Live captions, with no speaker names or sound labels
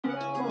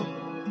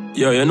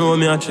Yo, you know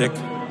me I check.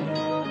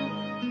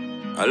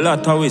 A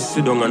lot of we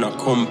sit down and a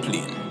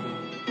complain.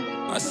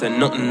 I say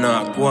nothing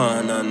not go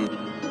on and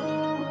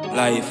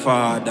life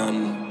hard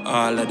and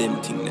all of them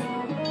things there.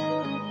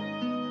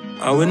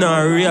 And we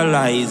not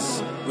realize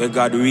what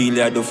God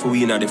really do for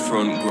we in the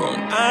front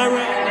ground.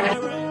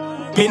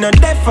 Alright. Me not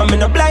deaf and me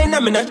not blind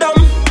and me not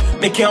dumb.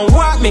 Me can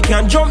walk, me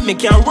can jump, me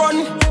can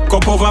run.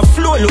 Cup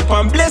overflow, look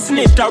and blessing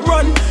it a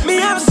run. Me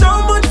have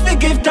so much to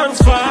give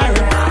thanks for.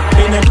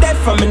 Me not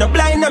deaf and me not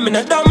blind and me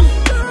not dumb.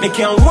 Me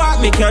can walk,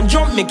 me can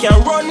jump, me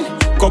can run.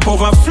 Cup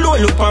overflow,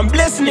 look and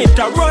blessing it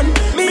a run.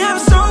 Me have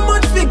so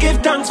much to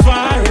give thanks for.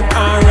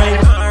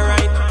 Alright,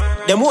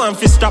 alright. Them want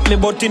to stop me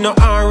but it not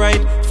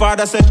alright.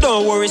 Father said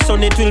don't worry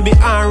son, it will be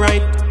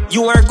alright.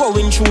 You are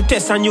going through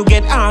tests and you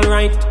get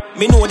alright.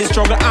 Me know the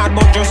struggle hard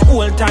but just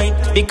hold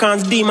tight.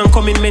 Because demon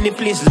come in many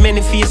places,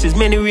 many faces,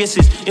 many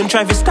races. Him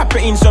try to stop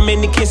you in so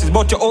many cases,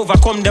 but you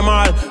overcome them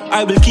all.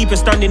 I will keep you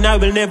standing, I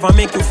will never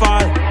make you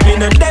fall. Me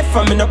not deaf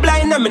and me not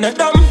blind and me not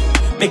dumb.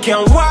 Me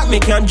can walk, me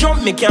can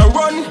jump, me can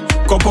run.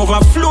 Cup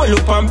overflow,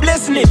 look and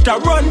blessing it a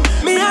run.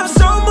 Me have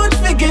so much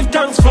to give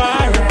thanks for.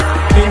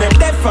 Me not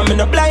deaf and me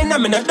not blind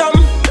and me not dumb.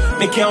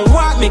 Me can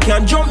walk, me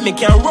can jump, me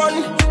can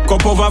run.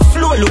 Cup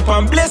overflow, look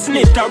and blessing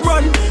it a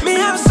run. Me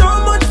have so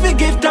much to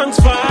give thanks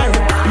for.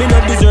 Me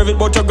not deserve it,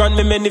 but you grant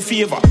me many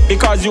favor.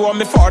 Because you are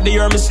my father,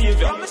 you're my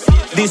savior.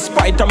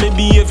 Despite of my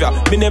behavior,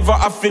 me never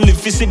have to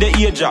live to see the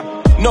age.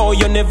 No,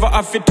 you never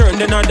have to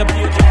turn another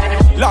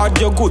page.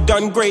 Lord, you're good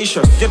and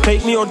gracious. You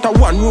take me out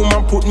of one room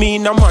and put me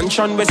in a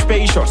mansion with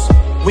spacious.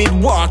 With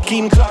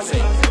walk-in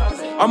closet,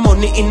 and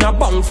money in a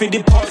bank for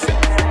deposit.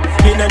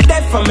 Me not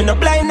deaf and me not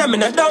blind and me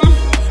not dumb.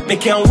 Me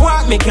can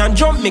walk, me can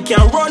jump, me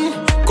can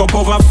run. Cup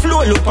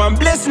overflow, look and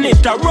blessing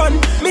it a run.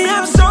 Me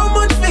have so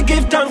much to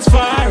give thanks for.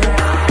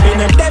 Me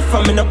not deaf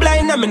and me not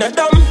blind and me not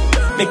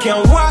dumb. Me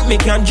can walk, me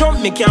can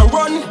jump, me can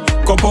run.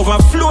 Cup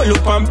overflow,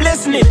 look and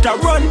blessing it a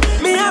run.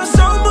 Me have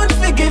so much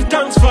to give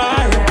thanks for.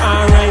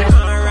 Alright,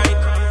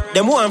 alright.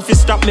 Them want to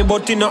stop me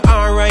but it not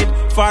alright.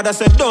 Father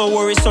said don't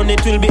worry son,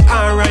 it will be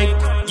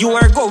alright. You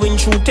are going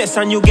through tests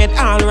and you get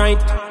alright.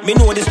 Me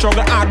know the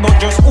struggle hard but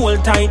just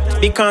hold tight.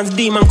 Because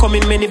demon come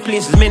in many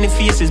places, many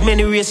faces,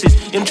 many races.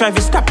 Him try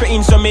to stop you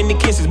in so many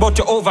cases, but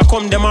you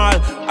overcome them all.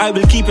 I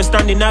will keep you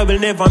standing, I will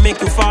never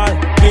make you fall.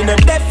 Me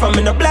not deaf and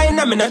me not blind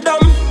and me not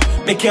dumb.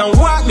 Me can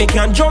walk, me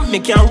can jump, me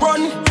can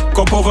run.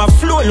 Cup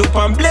overflow, look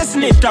and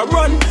blessing it a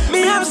run.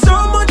 Me have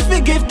so much to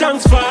give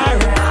thanks for.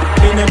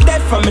 Me not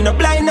deaf and me not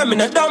blind and me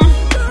not dumb.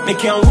 Me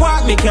can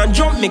walk, me can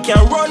jump, me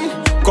can run.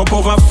 Cup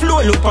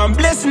overflow, look and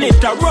blessing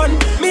it a run.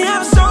 Me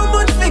have so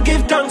much to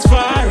give thanks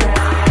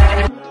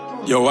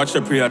for. Yo, watch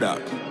the prayer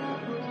dog.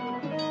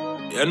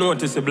 You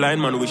notice the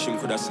blind man wish him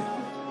could have seen.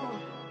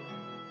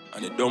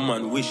 And the dumb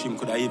man wish him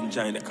could have even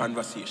joined the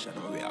conversation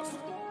we have.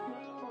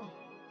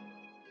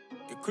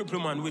 The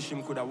crippled man wish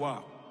him could have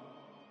walked.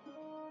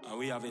 And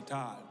we have it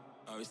all.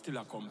 And we still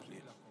a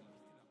complain.